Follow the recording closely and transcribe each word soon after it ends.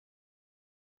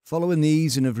Following the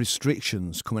easing of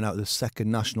restrictions coming out of the second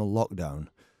national lockdown,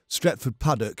 Stretford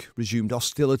Paddock resumed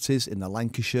hostilities in the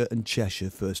Lancashire and Cheshire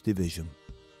First Division.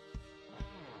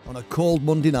 On a cold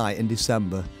Monday night in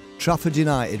December, Trafford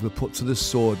United were put to the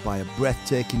sword by a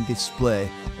breathtaking display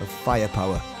of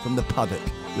firepower from the paddock,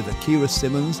 with Akira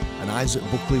Simmons and Isaac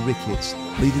Buckley-Ricketts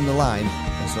leading the line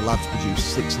as the lads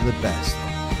produced 6 of the best.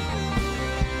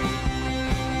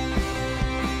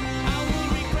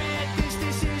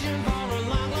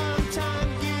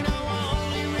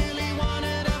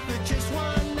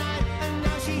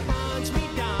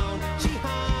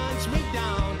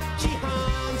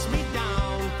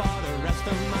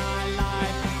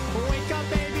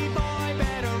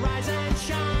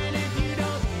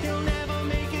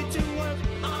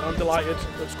 I'm delighted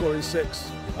at scoring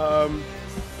 6.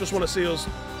 Just want to see us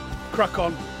crack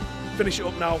on, finish it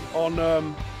up now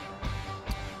on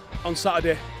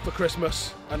Saturday for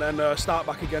Christmas, and then start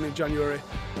back again in January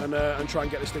and try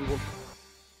and get this thing won.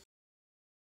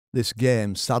 This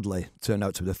game, sadly, turned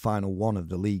out to be the final one of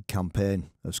the league campaign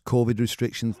as COVID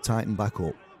restrictions tightened back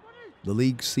up. The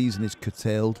league season is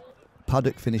curtailed.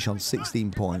 Paddock finish on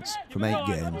 16 points from 8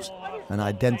 games, an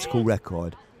identical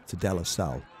record to De La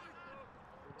Salle.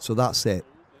 So that's it,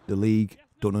 the league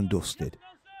done and dusted.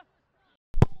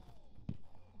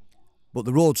 But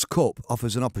the Rhodes Cup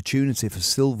offers an opportunity for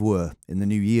silverware in the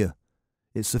new year.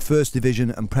 It's the First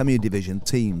Division and Premier Division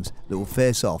teams that will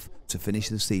face off to finish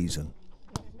the season.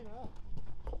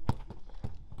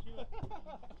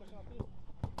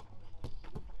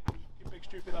 Keep big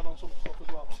stupid head on some stuff as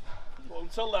well. But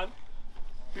until then,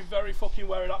 be very fucking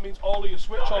wary. That means all of you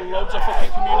switch on loads of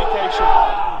fucking communication.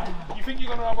 You think you're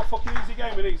going to have a fucking easy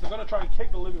game with these? They're going to try and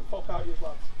kick the living fuck out of you,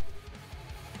 lads.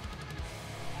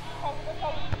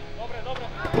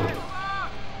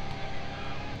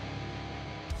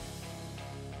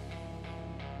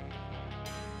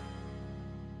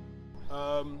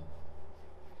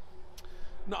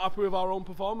 Not happy with our own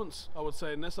performance, I would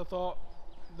say, in this. I thought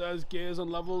there's gears and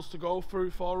levels to go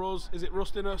through for us. Is it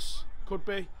rustiness? Could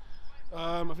be.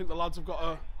 I think the lads have got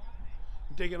to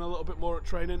dig in a little bit more at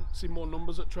training, see more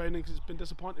numbers at training, because it's been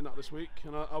disappointing that this week,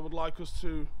 and I would like us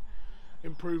to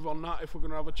improve on that if we're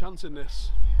going to have a chance in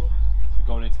this. So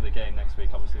going into the game next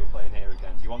week, obviously we're playing here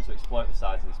again. Do you want to exploit the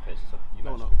size of this pitch? So you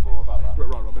mentioned before about that. We're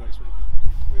at Right Robbie next week.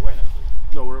 We're away next week?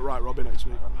 No, we're at Right Robbie next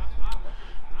week.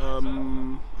 Hang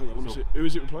on, let me see. Who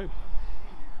is it we're playing?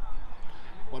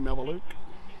 Let me have a look.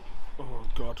 Oh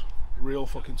God, real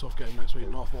fucking tough game next week.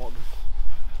 North Wharton.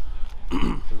 So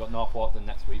we've got North Wharton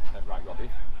next week at Right Robbie.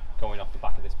 Going off the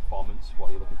back of this performance, what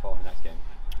are you looking for in the next game?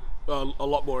 A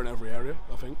lot more in every area,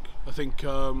 I think. I think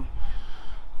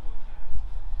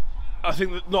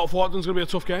that North Wharton's going to be a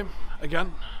tough game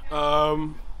again.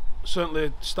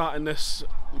 Certainly starting this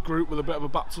group with a bit of a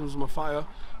baptism of fire,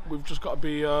 we've just got to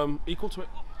be equal to it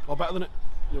or better than it.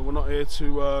 You know, we're not here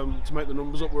to make the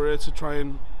numbers up. We're here to try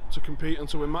and to compete and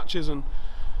to win matches, and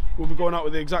we'll be going out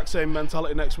with the exact same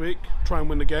mentality next week, try and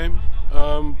win the game.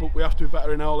 But we have to be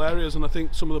better in all areas, and I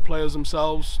think some of the players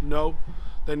themselves know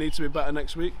they need to be better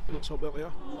next week. Let's hope that they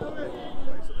are.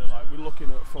 Basically, like, we're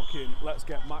looking at fucking, let's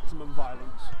get maximum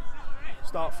violence.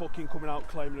 Start fucking coming out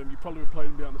claiming them. You probably be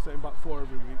playing behind the same back four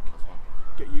every week.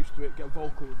 Get used to it, get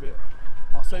vocal with it.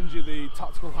 I'll send you the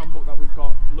tactical handbook that we've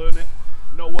got. Learn it,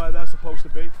 know where they're supposed to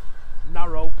be.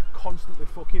 Narrow, constantly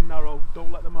fucking narrow.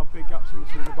 Don't let them have big gaps in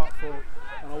between the back four.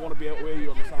 And I want to be able to hear you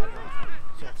on the sideline.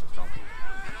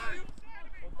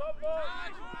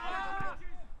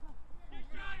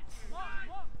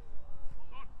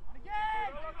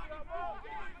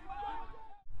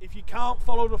 If you can't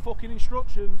follow the fucking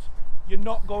instructions, you're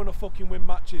not going to fucking win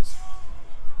matches.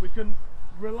 We can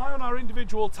rely on our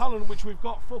individual talent, which we've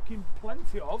got fucking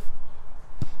plenty of,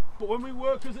 but when we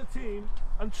work as a team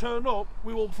and turn up,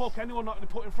 we will fuck anyone not going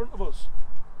to put in front of us.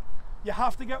 You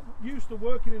have to get used to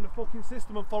working in the fucking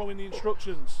system and following the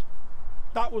instructions.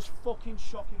 That was fucking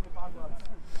shockingly bad, lads.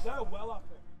 They're well at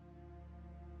it.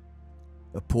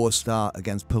 A poor start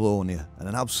against Polonia and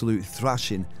an absolute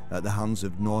thrashing at the hands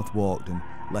of North Wharton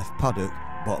left Paddock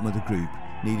bottom of the group,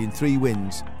 needing 3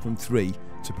 wins from 3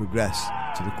 to progress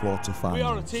to the quarter-finals. We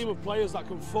are a team of players that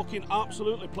can fucking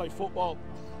absolutely play football.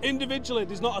 Individually,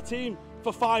 there's not a team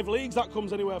for 5 leagues that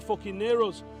comes anywhere fucking near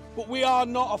us. But we are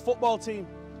not a football team.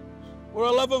 We're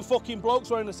 11 fucking blokes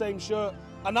wearing the same shirt,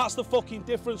 and that's the fucking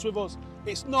difference with us.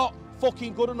 It's not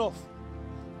fucking good enough.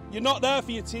 You're not there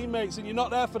for your teammates, and you're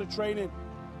not there for the training.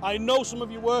 I know some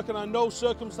of you work, and I know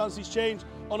circumstances change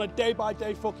on a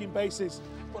day-by-day fucking basis,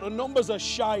 but the numbers are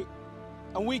shite,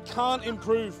 and we can't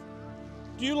improve.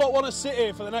 Do you lot want to sit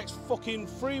here for the next fucking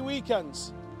 3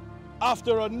 weekends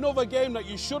after another game that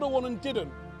you should have won and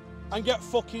didn't, and get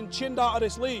fucking chinned out of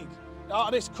this league, out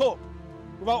of this cup,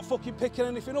 without fucking picking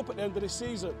anything up at the end of this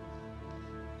season.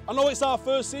 I know it's our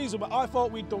first season, but I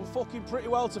thought we'd done fucking pretty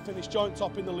well to finish joint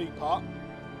top in the league part.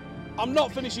 I'm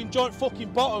not finishing joint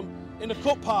fucking bottom in the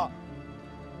cup part.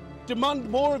 Demand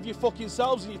more of your fucking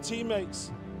selves and your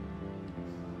teammates.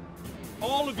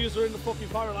 All of yous are in the fucking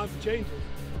firing line for changes.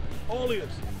 All of yous.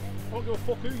 I don't give a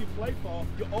fuck who you play for,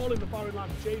 you're all in the firing line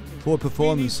for changes. Poor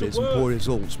performances and poor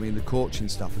results mean the coaching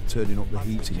staff are turning up the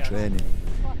heat in training.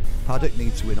 Paddock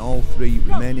needs to win all 3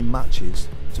 remaining matches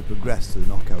to progress to the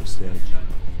knockout stage.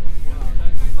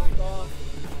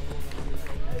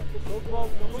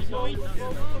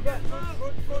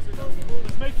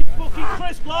 Let's make it fucking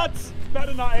crisp, lads! Better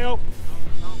than that, Hill.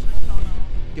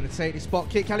 Going to take this spot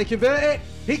kick. Can he convert it?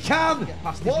 He can! Get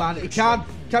past his man. He can.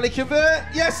 Can he convert?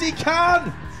 Yes, he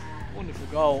can! Wonderful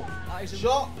goal. That is a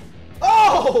shot.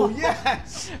 Oh,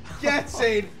 yes! Get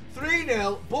in.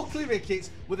 3-0. Buckley Ricketts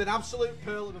with an absolute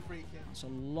pearl of a free kick. That's a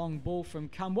long ball from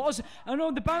Cam. What was it? Oh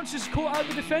no, the bouncer's caught out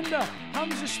the defender.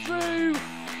 Hamza's through.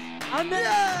 And then...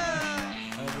 Yeah!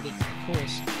 But of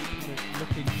course,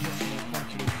 looking much more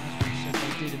confident as we said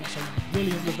they did. And it's a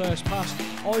brilliant reverse pass.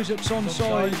 Isaac's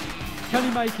onside. Can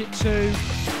he make it 2?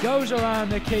 Goes around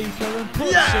the keeper and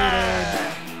puts it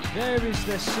in. There is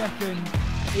the second.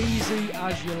 Easy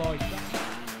as you like.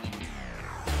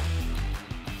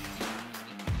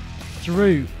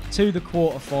 Through to the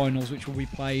quarterfinals, which will be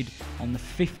played on the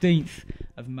 15th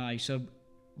of May. So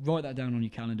write that down on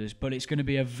your calendars. But it's going to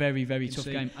be a very, very tough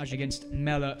game against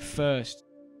Mellor first.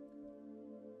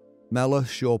 Mellor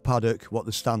show Paddock what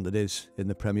the standard is in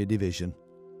the Premier Division.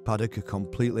 Paddock are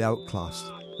completely outclassed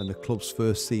and the club's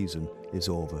first season is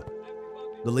over.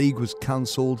 The league was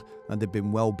cancelled and they've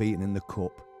been well beaten in the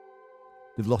cup.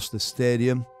 They've lost the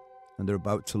stadium and they're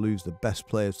about to lose the best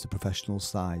players to professional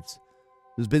sides.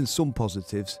 There's been some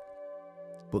positives,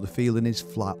 but the feeling is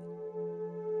flat.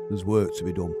 There's work to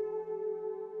be done.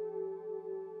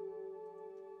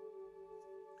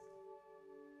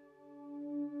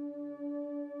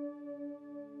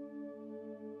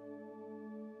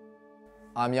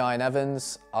 I'm E01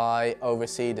 Evans. I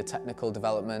oversee the technical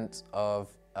development of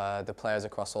the players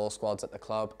across all squads at the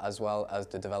club, as well as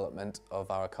the development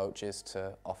of our coaches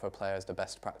to offer players the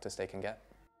best practice they can get.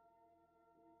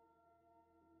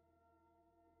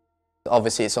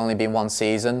 Obviously it's only been 1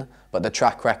 season, but the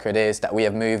track record is that we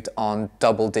have moved on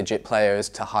double-digit players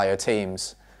to higher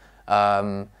teams.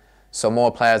 So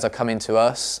more players are coming to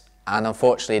us, and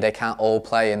unfortunately they can't all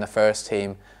play in the first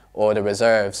team or the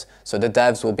reserves. So the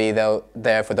devs will be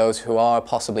there for those who are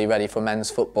possibly ready for men's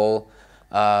football,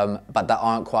 but that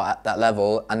aren't quite at that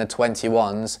level, and the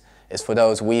 21s is for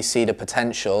those we see the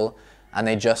potential and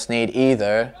they just need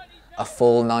either a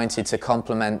full 90 to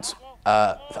complement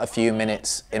a few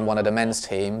minutes in one of the men's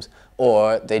teams,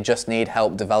 or they just need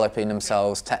help developing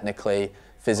themselves technically,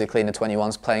 physically in the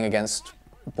 21s, playing against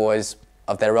boys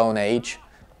of their own age.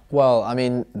 Well, I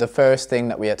mean, the first thing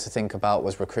that we had to think about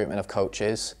was recruitment of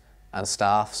coaches and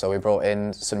staff. So we brought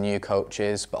in some new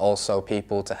coaches, but also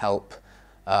people to help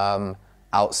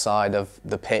outside of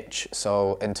the pitch.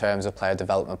 So in terms of player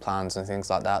development plans and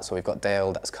things like that. So we've got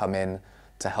Dale that's come in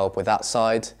to help with that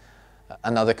side.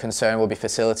 Another concern will be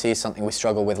facilities, something we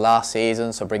struggled with last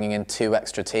season. So bringing in 2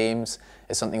 extra teams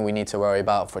is something we need to worry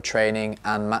about for training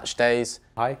and match days.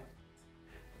 Hi,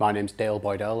 my name's Dale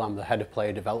Boydell. I'm the head of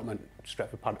player development at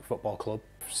Stretford Paddock Football Club.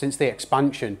 Since the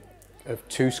expansion of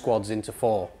 2 squads into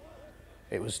 4,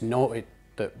 it was noted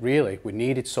that really we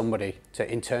needed somebody to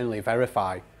internally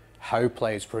verify how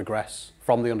players progress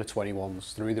from the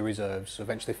under-21s through the reserves,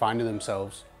 eventually finding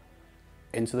themselves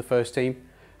into the first team.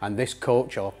 And this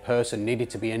coach or person needed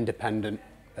to be independent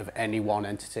of any one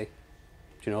entity.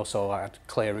 You know, so I had a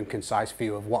clear and concise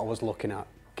view of what I was looking at,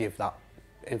 give that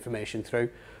information through.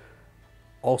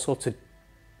 Also to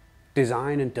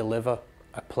design and deliver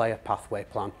a player pathway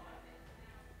plan.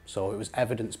 So it was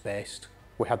evidence-based.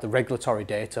 We had the regulatory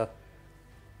data,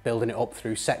 building it up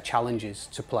through set challenges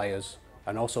to players,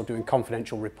 and also doing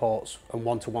confidential reports and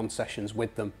one-to-one sessions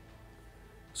with them.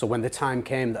 So when the time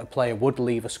came that a player would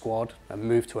leave a squad and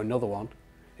move to another one,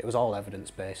 it was all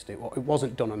evidence-based. It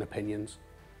wasn't done on opinions.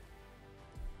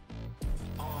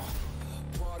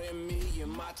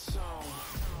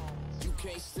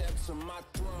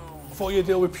 Before you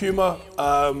deal with Puma,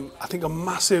 I think a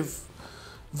massive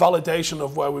validation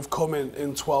of where we've come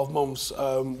in 12 months.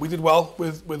 We did well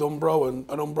with Umbro, and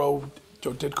Umbro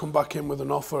did come back in with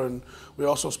an offer, and we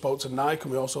also spoke to Nike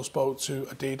and we also spoke to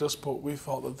Adidas, but we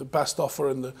thought that the best offer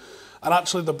and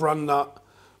actually the brand that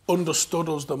understood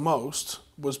us the most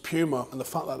was Puma, and the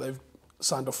fact that they've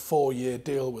signed a 4-year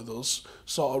deal with us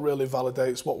sort of really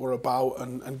validates what we're about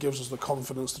and gives us the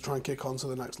confidence to try and kick on to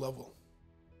the next level.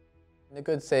 The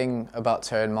good thing about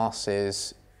Turn Moss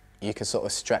is you can sort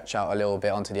of stretch out a little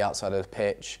bit onto the outside of the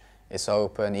pitch. It's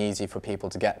open, easy for people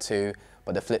to get to,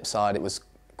 but the flip side, it was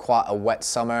quite a wet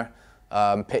summer.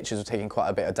 Pitches were taking quite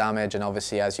a bit of damage, and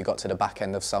obviously as you got to the back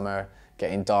end of summer,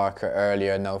 getting darker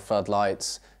earlier, no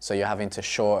floodlights, so you're having to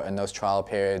shorten those trial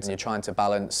periods, and you're trying to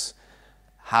balance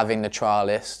having the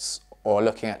trialists or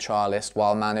looking at trialists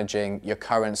while managing your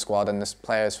current squad and the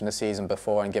players from the season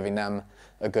before and giving them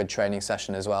a good training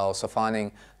session as well. So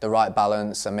finding the right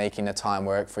balance and making the time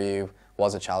work for you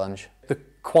was a challenge. The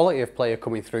quality of player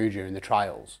coming through during the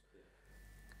trials,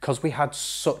 because we had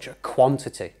such a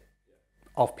quantity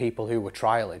of people who were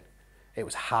trialling, it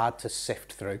was hard to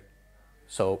sift through.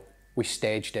 So we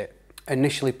staged it,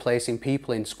 initially placing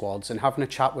people in squads and having a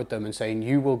chat with them and saying,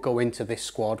 you will go into this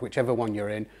squad, whichever one you're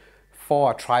in,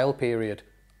 for a trial period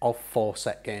of 4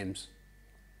 set games.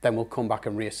 Then we'll come back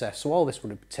and reassess. So all this would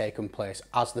have taken place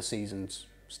as the seasons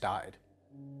started.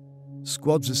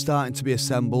 Squads are starting to be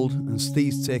assembled, and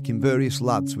Steve's taking various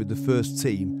lads with the first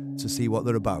team to see what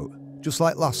they're about. Just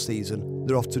like last season,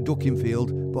 they're off to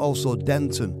Duckingfield, but also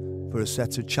Denton for a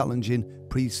set of challenging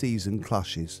pre-season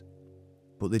clashes.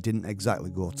 But they didn't exactly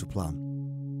go to plan.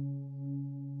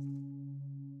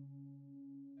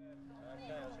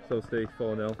 So Steve,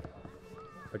 4-0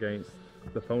 against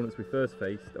the opponents we first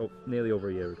faced nearly over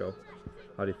a year ago.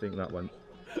 How do you think that went?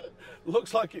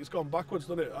 Looks like it's gone backwards,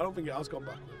 doesn't it? I don't think it has gone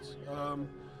backwards.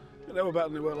 They were better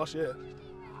than they were last year.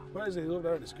 Where is he? He's over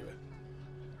there in his career.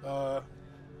 On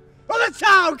the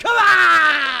town, come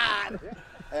on!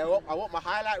 Hey, I want my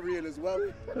highlight reel as well.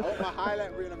 I want my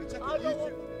highlight reel. I'm checking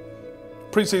YouTube.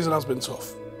 Pre-season has been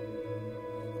tough.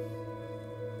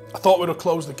 I thought we'd have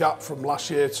closed the gap from last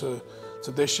year to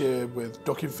this year with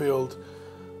Duckingfield,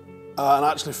 and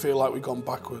I actually feel like we've gone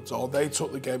backwards, or they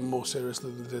took the game more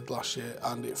seriously than they did last year,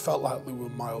 and it felt like we were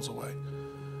miles away.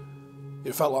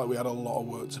 It felt like we had a lot of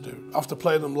work to do. After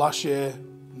playing them last year,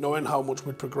 knowing how much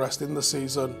we'd progressed in the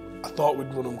season, I thought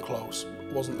we'd run them close.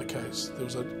 It wasn't the case. There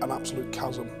was an absolute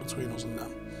chasm between us and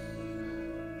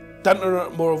them. Denton are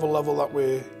at more of a level that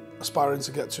we're aspiring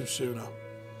to get to sooner.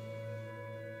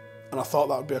 And I thought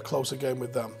that would be a closer game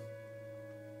with them,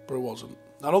 but it wasn't.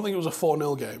 I don't think it was a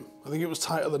 4-0 game. I think it was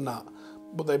tighter than that,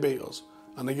 but they beat us,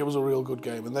 and they gave us a real good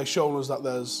game, and they've shown us that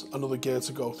there's another gear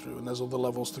to go through, and there's other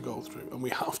levels to go through, and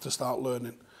we have to start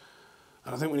learning.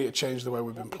 And I think we need to change the way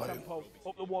we've been playing.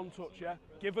 Up the one touch, yeah?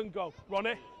 Give and go.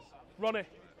 Ronnie.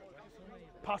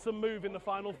 Pass and move in the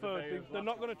final third. They're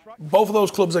not going to try. Both of those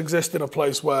clubs exist in a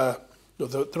place where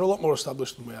they're a lot more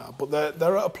established than we are, but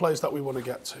they're at a place that we want to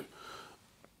get to.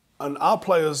 And our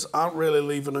players aren't really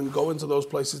leaving and going to those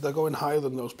places, they're going higher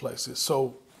than those places.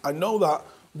 So I know that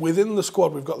within the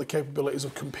squad we've got the capabilities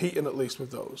of competing at least with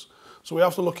those. So we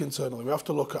have to look internally, we have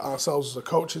to look at ourselves as a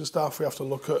coaching staff, we have to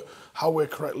look at how we're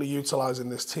correctly utilising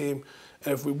this team.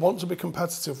 And if we want to be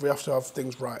competitive, we have to have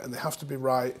things right, and they have to be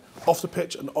right off the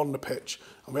pitch and on the pitch.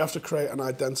 And we have to create an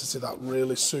identity that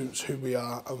really suits who we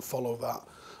are and follow that.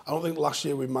 I don't think last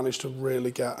year we managed to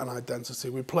really get an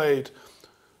identity. We played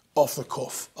off the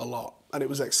cuff a lot, and it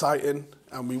was exciting,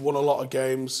 and we won a lot of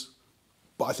games,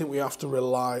 but I think we have to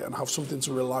rely and have something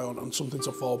to rely on and something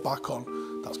to fall back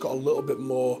on that's got a little bit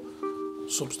more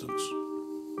substance.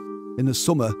 In the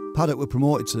summer, Paddock were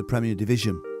promoted to the Premier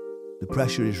Division. The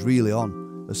pressure is really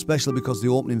on, especially because the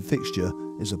opening fixture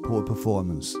is a poor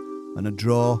performance and a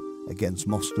draw against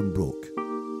Moston Brook.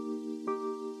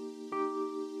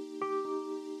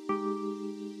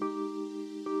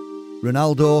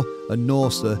 Ronaldo and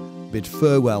Nosa bid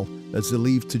farewell as they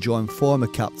leave to join former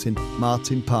captain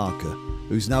Martin Parker,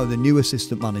 who's now the new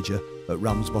assistant manager at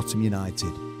Ramsbottom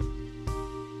United.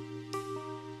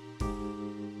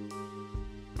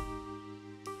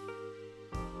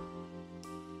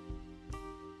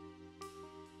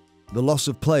 The loss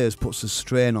of players puts a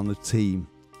strain on the team.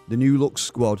 The new look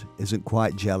squad isn't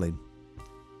quite gelling.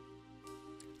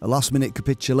 A last-minute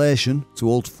capitulation to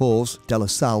old foes De La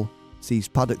Salle sees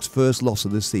Paddock's first loss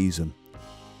of the season.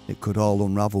 It could all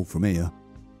unravel from here.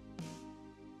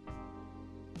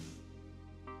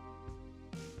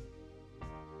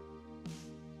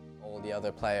 All the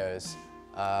other players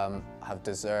have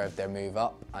deserved their move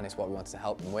up, and it's what we wanted to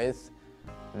help them with.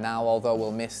 Now, although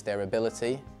we'll miss their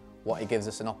ability, what it gives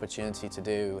us an opportunity to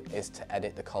do is to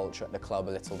edit the culture at the club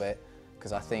a little bit,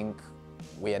 because I think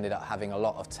we ended up having a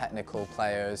lot of technical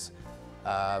players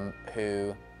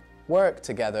who work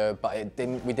together, but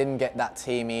we didn't get that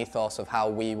team ethos of how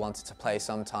we wanted to play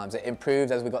sometimes. It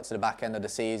improved as we got to the back end of the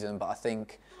season, but I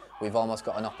think we've almost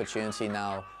got an opportunity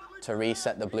now to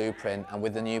reset the blueprint, and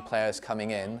with the new players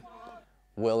coming in,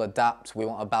 we'll adapt. We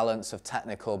want a balance of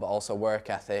technical but also work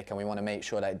ethic, and we want to make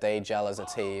sure that they gel as a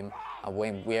team, and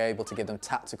when we're able to give them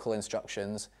tactical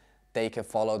instructions, they can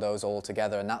follow those all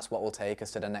together, and that's what will take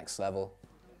us to the next level.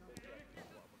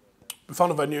 We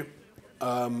found a venue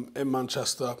in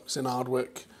Manchester. It's in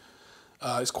Hardwick.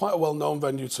 It's quite a well-known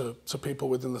venue to people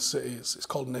within the city. It's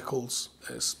called Nichols.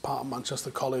 It's part of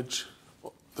Manchester College.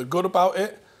 The good about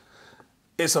it,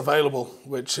 it's available,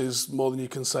 which is more than you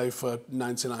can say for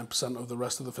 99% of the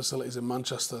rest of the facilities in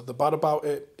Manchester. The bad about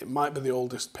it, it might be the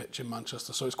oldest pitch in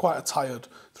Manchester, so it's quite a tired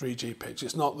 3G pitch.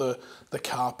 It's not the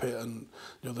carpet and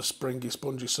the springy,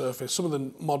 spongy surface. Some of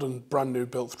the modern, brand new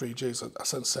built 3Gs are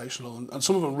sensational, and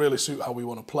some of them really suit how we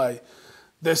want to play.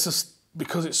 This is,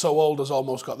 because it's so old, has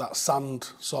almost got that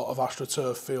sand sort of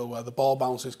AstroTurf feel where the ball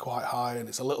bounces quite high and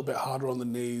it's a little bit harder on the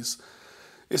knees.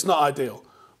 It's not ideal,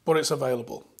 but it's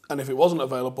available. And if it wasn't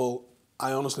available,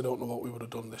 I honestly don't know what we would have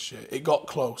done this year. It got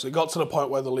close. It got to the point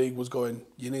where the league was going,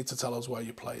 you need to tell us where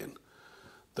you're playing.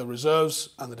 The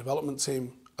reserves and the development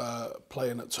team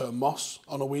playing at Turn Moss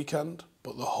on a weekend,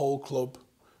 but the whole club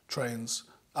trains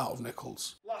out of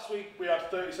Nichols. Last week we had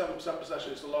 37%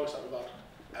 possession. It's the lowest that we've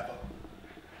had ever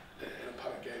in a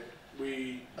Paddock game.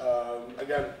 We,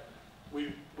 again,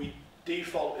 we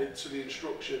defaulted to the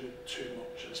instruction too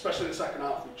much, especially in the second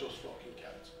half. We just fucking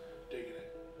kept digging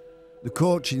it. The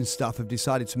coaching staff have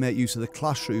decided to make use of the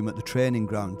classroom at the training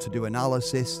ground to do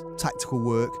analysis, tactical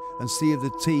work, and see if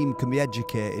the team can be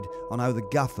educated on how the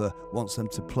gaffer wants them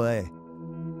to play.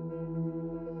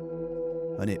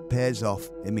 And it pays off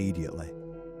immediately.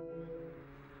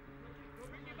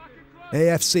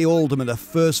 AFC Oldham are the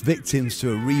first victims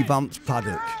to a revamped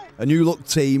Paddock. A new look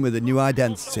team with a new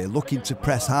identity, looking to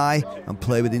press high and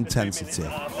play with intensity.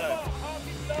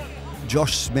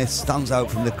 Josh Smith stands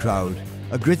out from the crowd.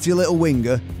 A gritty little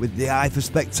winger with the eye for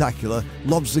spectacular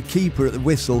lobs the keeper at the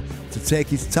whistle to take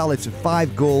his tally to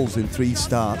 5 goals in 3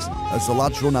 starts as the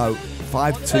lads run out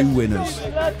 5-2 winners.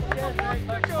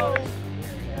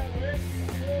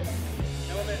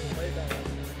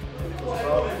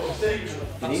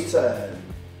 You need to,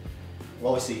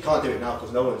 well, obviously you can't do it now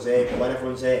because no one's here, but when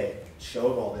everyone's here, show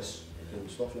them all this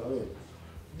stuff, you know what I mean?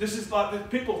 This is like,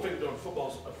 people think that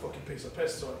football's a fucking piece of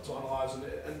piss to analyse,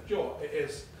 and you know, it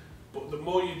is. But the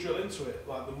more you drill into it,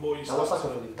 like the more you start to... That looks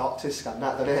like a funny doctor's scan,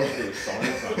 that, doesn't it?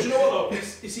 But do you know what though?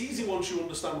 It's easy once you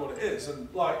understand what it is, and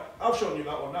like, I've shown you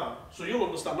that one now, so you'll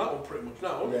understand that one pretty much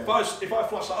now. Yeah. If I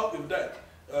flash that up the other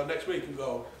day, next week, and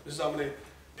go, this is how many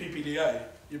PPDA,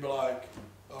 you'd be like,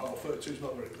 oh, 32 is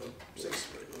not very good, 6 is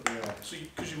very good. Yeah. So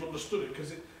because you've understood it,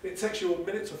 because it takes you a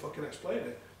minute to fucking explain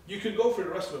it. You can go through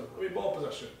the rest of them. I mean, ball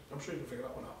possession, I'm sure you can figure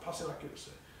that one out. Passing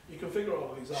accuracy, you can figure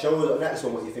all of these out. Show us the next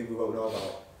one what you think we won't know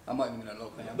about. I'm not even going to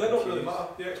look. They don't really matter.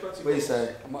 The expected. What do you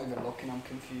say? I'm not even looking. I'm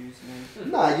confused.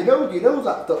 Nah, you know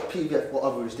that PVF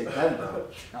whatever is did then, bro.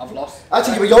 I've lost.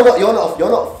 Actually, but you're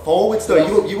not forwards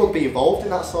though. You won't be involved in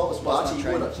that sort of sport. Actually,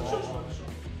 you would actually.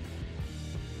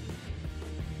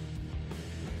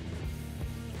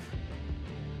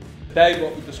 Today,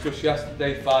 what we discussed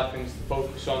yesterday, 5 things to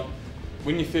focus on.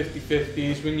 Win your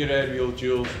 50-50s, win your aerial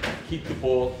duels, keep the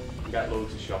ball, and get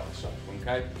loads of shots off,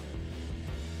 okay?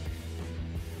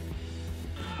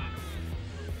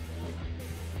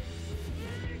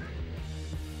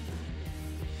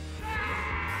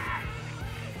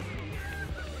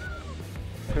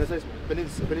 Can I say,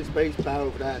 when it's based down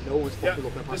over there, no one's fucking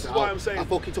looking past it. This is why I'm saying, I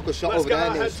fucking took a shot over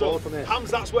there and he scored from it. Hams,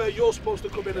 that's where you're supposed to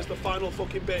come in as the final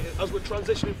fucking bit. As we're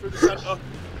transitioning through the centre,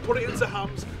 put it into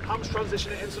Hams, Hams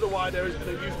transition it into the wide areas, and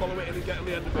then you follow it in and get on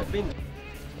the end of it.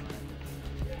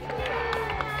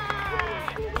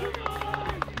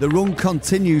 The run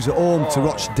continues at home to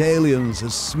Rochdalians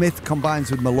as Smith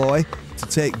combines with Malloy to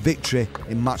take victory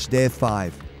in match day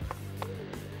 5.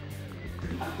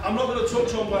 I'm not going to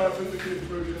touch on where I think we can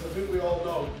improve because I think we all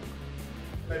know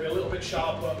maybe a little bit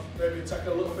sharper, maybe take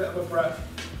a little bit of a breath,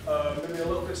 maybe a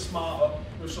little bit smarter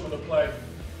with some of the play.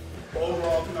 But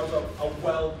overall, I think that was a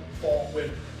well-fought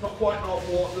win. Not quite North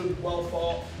Wharton,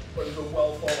 well-fought, but it was a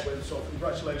well-fought win. So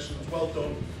congratulations, well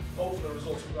done. Hopefully the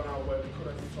results have gone our way. We could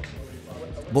have been top of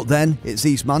the league. But then it's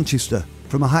East Manchester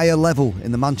from a higher level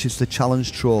in the Manchester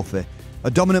Challenge Trophy. A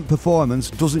dominant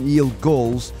performance doesn't yield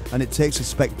goals, and it takes a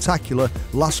spectacular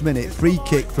last-minute free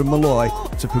kick from Malloy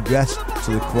to progress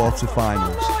to the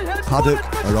quarter-finals. Paddock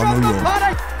are on a run.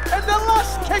 Paddock in the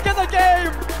last kick of the game!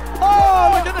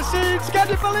 Oh, look at the scenes, can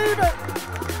you believe it?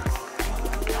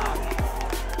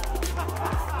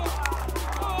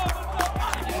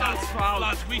 That's foul.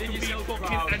 we can beat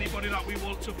fucking anybody that we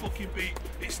want to fucking beat.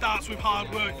 It starts with hard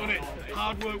work, doesn't it?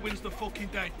 Hard work wins the fucking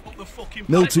day. Up the fucking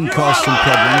Milton caused some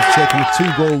problems, taking a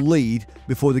 2-goal lead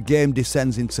before the game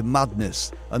descends into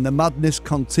madness. And the madness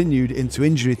continued into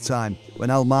injury time when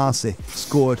Al Marcy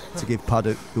scored to give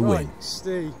Paddock the win. Right,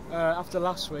 Steve, after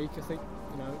last week, I think,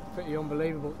 pretty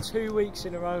unbelievable. 2 weeks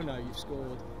in a row now you've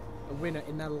scored a winner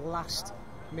in the last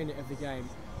minute of the game.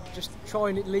 Just try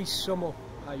and at least sum up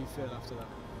how you feel after that.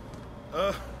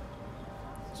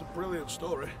 It's a brilliant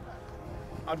story.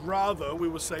 I'd rather we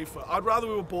were safer. I'd rather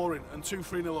we were boring and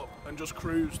 2-3-0 up and just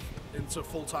cruised into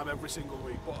full time every single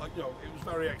week. But it was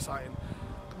very exciting.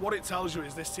 What it tells you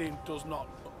is this team does not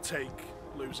take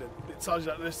losing. It tells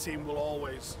you that this team will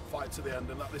always fight to the end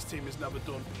and that this team is never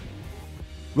done.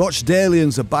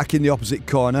 Rochdalians are back in the opposite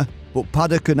corner, but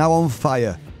Paddock are now on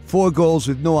fire. 4 goals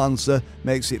with no answer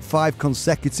makes it 5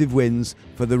 consecutive wins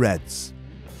for the Reds.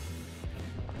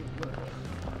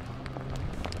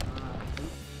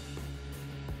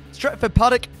 Stretford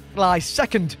Paddock lies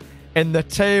second in the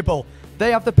table.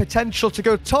 They have the potential to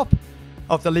go top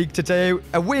of the league today.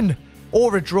 A win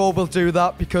or a draw will do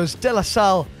that because De La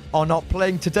Salle are not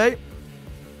playing today.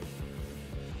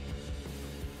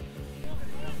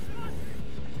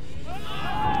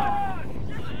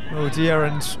 Oh dear,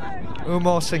 and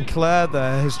Umar Sinclair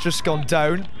there has just gone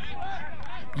down.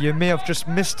 You may have just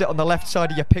missed it on the left side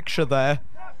of your picture there.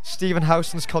 Stephen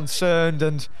Howson's concerned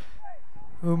and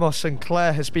Umar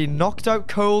Sinclair has been knocked out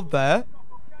cold there.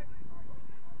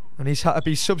 And he's had to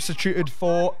be substituted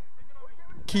for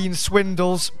Keane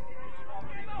Swindles.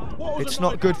 It's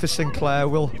not good for Sinclair.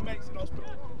 We'll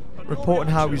report on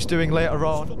how he's doing later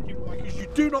on. Because you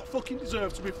do not fucking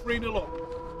deserve to be 3-0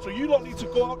 up. So you don't need to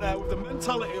go out there with the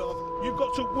mentality of you've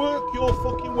got to work your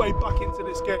fucking way back into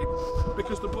this game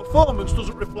because the performance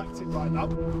doesn't reflect it right now.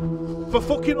 For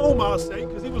fucking Omar's sake,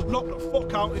 because he was knocked the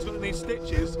fuck out and he's going to need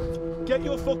stitches, get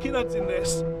your fucking heads in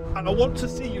this and I want to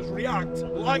see you react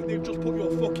like they've just put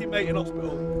your fucking mate in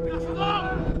hospital.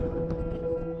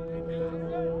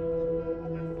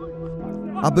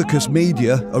 Abacus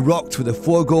Media are rocked with a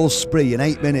 4-goal spree in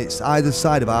 8 minutes either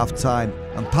side of half-time,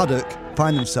 and Paddock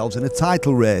find themselves in a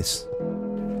title race.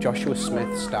 Joshua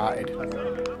Smith started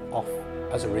off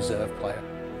as a reserve player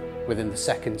within the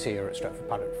second tier at Stretford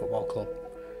Paddock Football Club.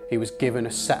 He was given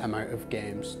a set amount of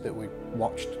games that we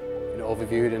watched and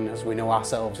overviewed, and as we know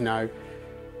ourselves now,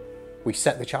 we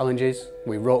set the challenges,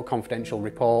 we wrote a confidential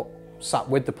report, sat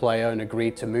with the player and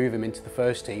agreed to move him into the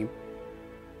first team.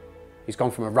 He's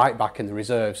gone from a right back in the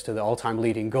reserves to the all-time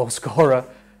leading goal scorer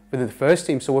within the first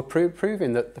team, so we're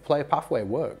proving that the player pathway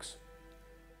works.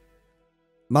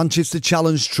 Manchester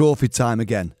Challenge Trophy time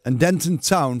again, and Denton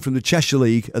Town from the Cheshire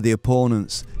League are the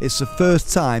opponents. It's the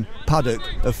first time Paddock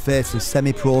have faced a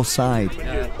semi-pro side.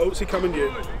 Oatsy coming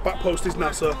you, back post is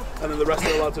Nasser, and then the rest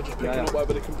of the lads are just picking up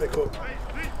whatever they can pick up.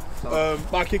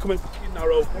 Mikey, come in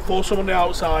narrow, force on the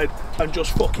outside, and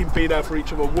just fucking be there for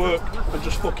each other. Work and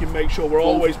just fucking make sure we're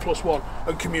always +1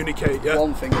 and communicate. Yeah,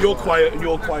 one thing. You're quiet and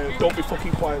you're quiet. Don't be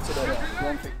fucking quiet today.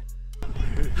 One thing.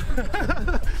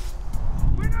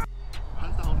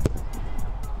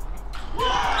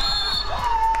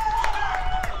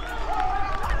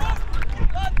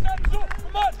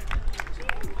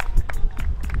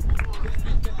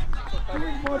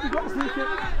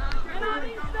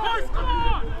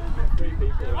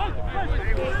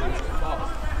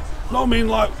 No, I mean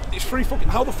like it's free fucking.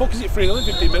 How the fuck is it free in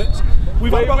 15 minutes?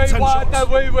 We've had about 10 shots.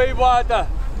 Wider.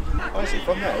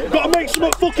 Got to make some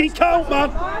fucking count, man.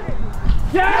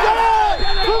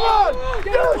 Yeah! Come on!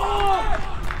 Yes!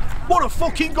 What a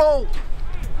fucking goal!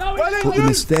 But the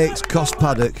mistakes cost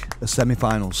Paddock a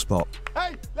semi-final spot.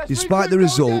 Despite the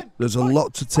result, there's a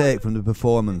lot to take from the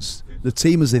performance. The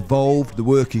team has evolved, the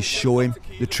work is showing,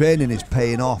 the training is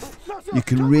paying off. You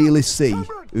can really see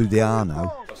who they are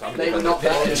now. They were not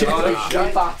battered.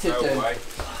 They battered them.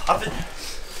 I think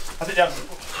they had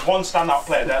one standout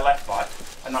player, their left back,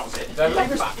 and that was it. Their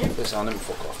left back.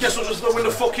 Guess we'll just win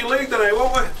the fucking league today,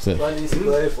 won't we?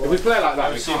 If we play like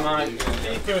that, we see my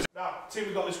Now, team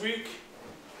we got this week,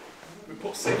 we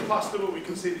put 6 past them, but we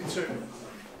conceded 2.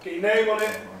 Get your name on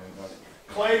it,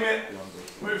 claim it,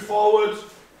 move forward.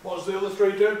 What does the other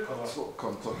 3 do?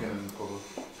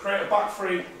 Create a back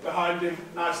 3 behind him,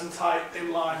 nice and tight,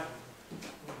 in line.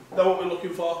 That's what we're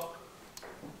looking for.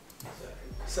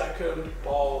 Second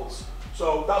balls.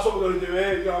 So that's what we're going to do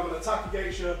here. You're going to have an attack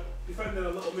against you, defending a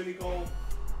little mini goal.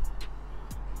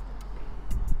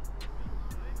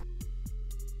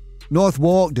 North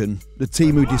Walkden, the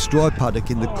team who destroyed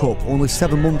Paddock in the Cup only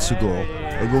 7 months ago,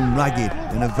 are run ragged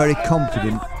in a very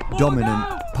confident,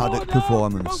 dominant Paddock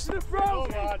performance.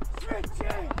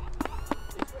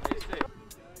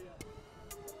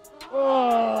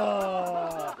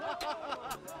 Oh.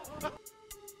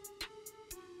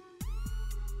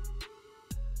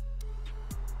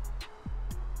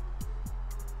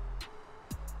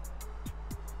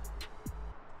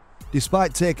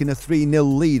 Despite taking a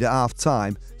 3-0 lead at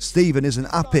half-time, Stephen isn't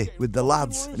happy with the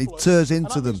lads and he tears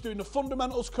into them. Doing the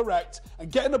fundamentals correct and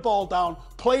getting the ball down,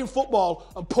 playing football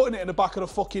and putting it in the back of the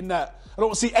fucking net. I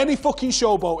don't see any fucking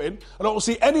showboating. I don't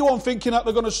see anyone thinking that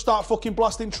they're going to start fucking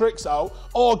blasting tricks out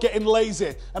or getting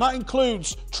lazy. And that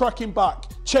includes tracking back,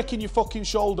 checking your fucking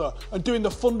shoulder and doing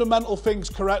the fundamental things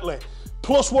correctly.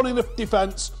 +1 in the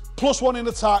defence, +1 in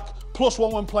attack,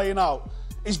 +1 when playing out.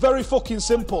 It's very fucking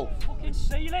simple. Fucking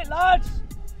seal it, lads.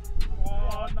 Go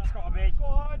on, that's got to be. Go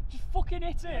on, just fucking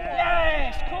hit it.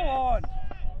 Yes, come on.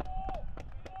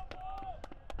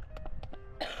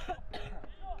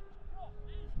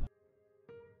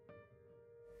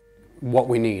 What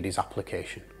we need is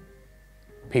application.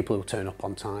 People who turn up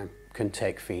on time, can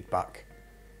take feedback,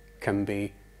 can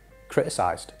be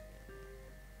criticised,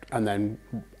 and then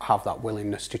have that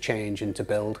willingness to change and to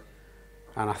build.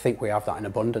 And I think we have that in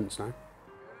abundance now.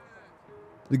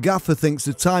 The gaffer thinks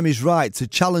the time is right to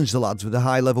challenge the lads with a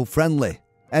high-level friendly.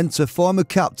 Enter former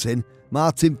captain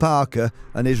Martin Parker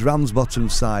and his Ramsbottom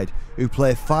side, who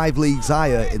play 5 leagues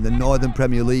higher in the Northern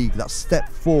Premier League. That's step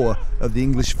 4 of the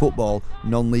English football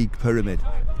non-league pyramid.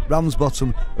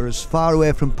 Ramsbottom are as far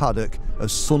away from Paddock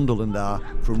as Sunderland are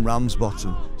from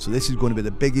Ramsbottom, so this is going to be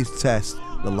the biggest test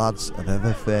the lads have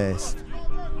ever faced.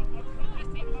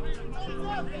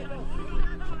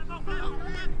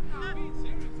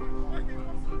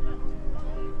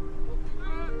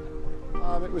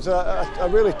 It was a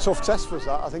really tough test for us,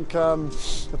 that. I think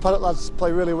the Paddock lads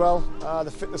play really well,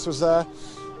 the fitness was there,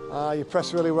 you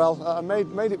press really well, and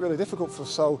made it really difficult for us.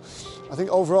 So I think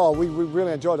overall we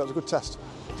really enjoyed it. It was a good test.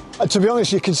 To be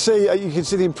honest, you can see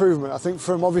the improvement. I think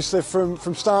from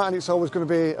starting, it's always going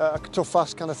to be a tough,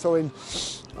 fast kind of throwing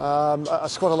a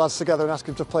squad of lads together and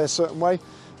asking them to play a certain way.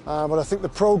 But I think the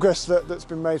progress that's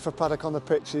been made for Paddock on the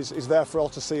pitch is there for all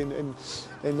to see.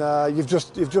 You've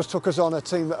just took us on a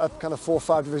team that are kind of 4 or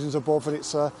 5 divisions above, and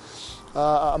it's a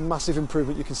massive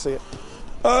improvement. You can see it.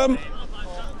 On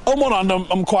one hand,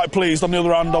 I'm quite pleased. On the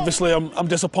other hand, obviously, I'm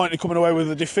disappointed coming away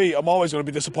with a defeat. I'm always going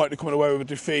to be disappointed coming away with a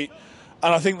defeat.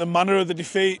 And I think the manner of the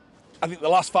defeat, I think the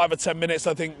last 5 or 10 minutes,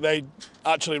 I think they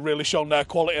actually really shown their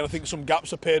quality. And I think some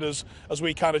gaps appeared as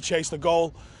we kind of chased the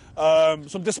goal. So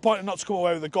I'm disappointed not to come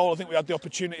away with a goal. I think we had the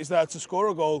opportunities there to score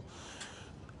a goal.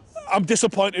 I'm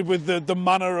disappointed with the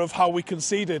manner of how we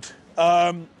conceded.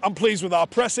 I'm pleased with our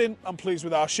pressing, I'm pleased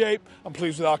with our shape, I'm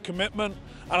pleased with our commitment,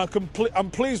 and I'm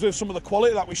pleased with some of the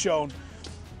quality that we've shown.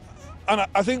 And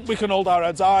I think we can hold our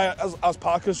heads high, as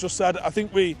Parker's just said. I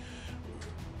think we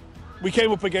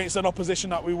came up against an opposition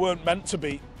that we weren't meant to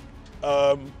beat.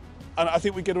 And I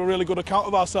think we gave a really good account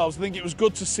of ourselves. I think it was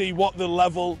good to see what the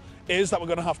level is that we're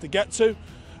going to have to get to,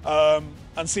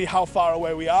 and see how far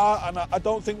away we are. And I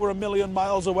don't think we're a million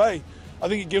miles away. I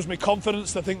think it gives me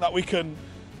confidence to think that we can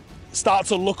start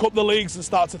to look up the leagues and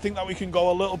start to think that we can go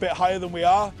a little bit higher than we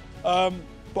are. But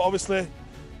obviously,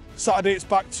 Saturday it's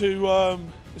back to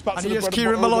and here's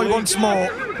Kieran Malloy once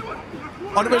more.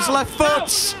 Onto his left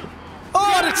foot.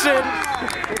 Oh, and it's in.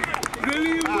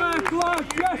 Brilliant work,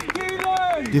 lads. Yes,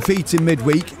 Keelan. Defeat in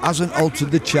midweek hasn't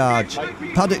altered the charge.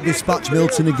 Paddock dispatched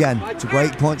Milton again to go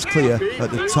 8 points clear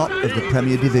at the top of the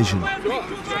Premier Division.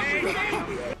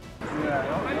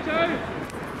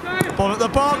 Ball at the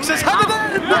box, it's headed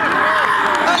in!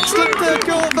 Excellent third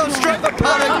goal for Stretford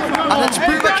Paddock, and it's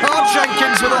Boubacar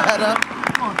Jenkins with a header.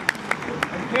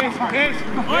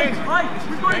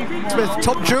 With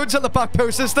Tom Jones at the back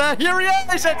post, is there? Here he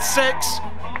is at 6.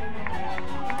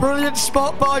 Brilliant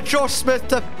spot by Josh Smith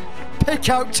to pick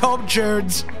out Tom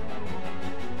Jones.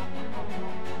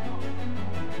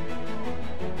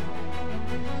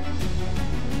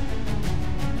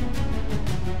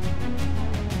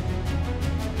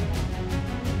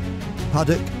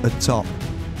 Paddock at top,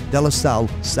 De La Salle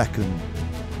second.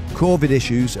 Covid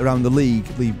issues around the league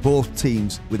leave both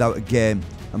teams without a game,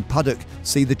 and Paddock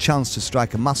see the chance to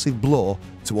strike a massive blow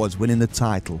towards winning the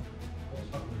title.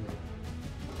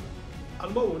 At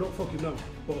the moment, we don't fucking know,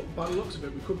 but by the looks of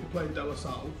it, we could be playing De La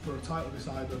Salle for a title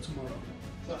decider tomorrow.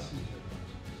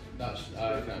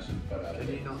 Can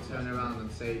you not turn around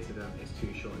and say to them it's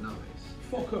too short notice?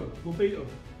 Fuck them, we'll beat them.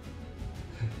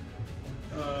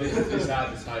 Is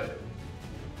that the title?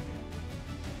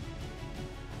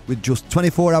 With just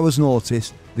 24 hours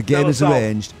notice, the game is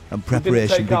arranged and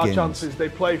preparation begins. Our chances. They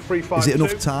play 3-5-2. Is it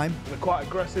enough time? They're quite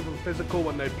aggressive and physical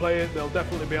when they play it. They'll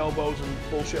definitely be elbows and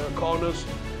bullshit at corners.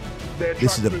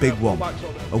 This is a big one.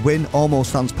 A win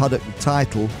almost hands Paddock the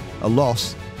title, a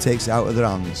loss takes it out of their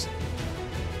hands.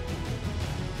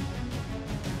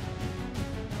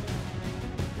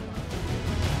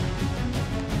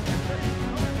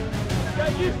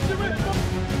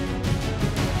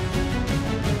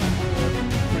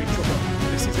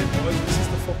 This is it, boys. This is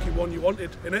the fucking one you wanted,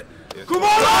 innit? Come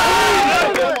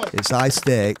on! It's high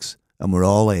stakes and we're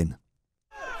all in.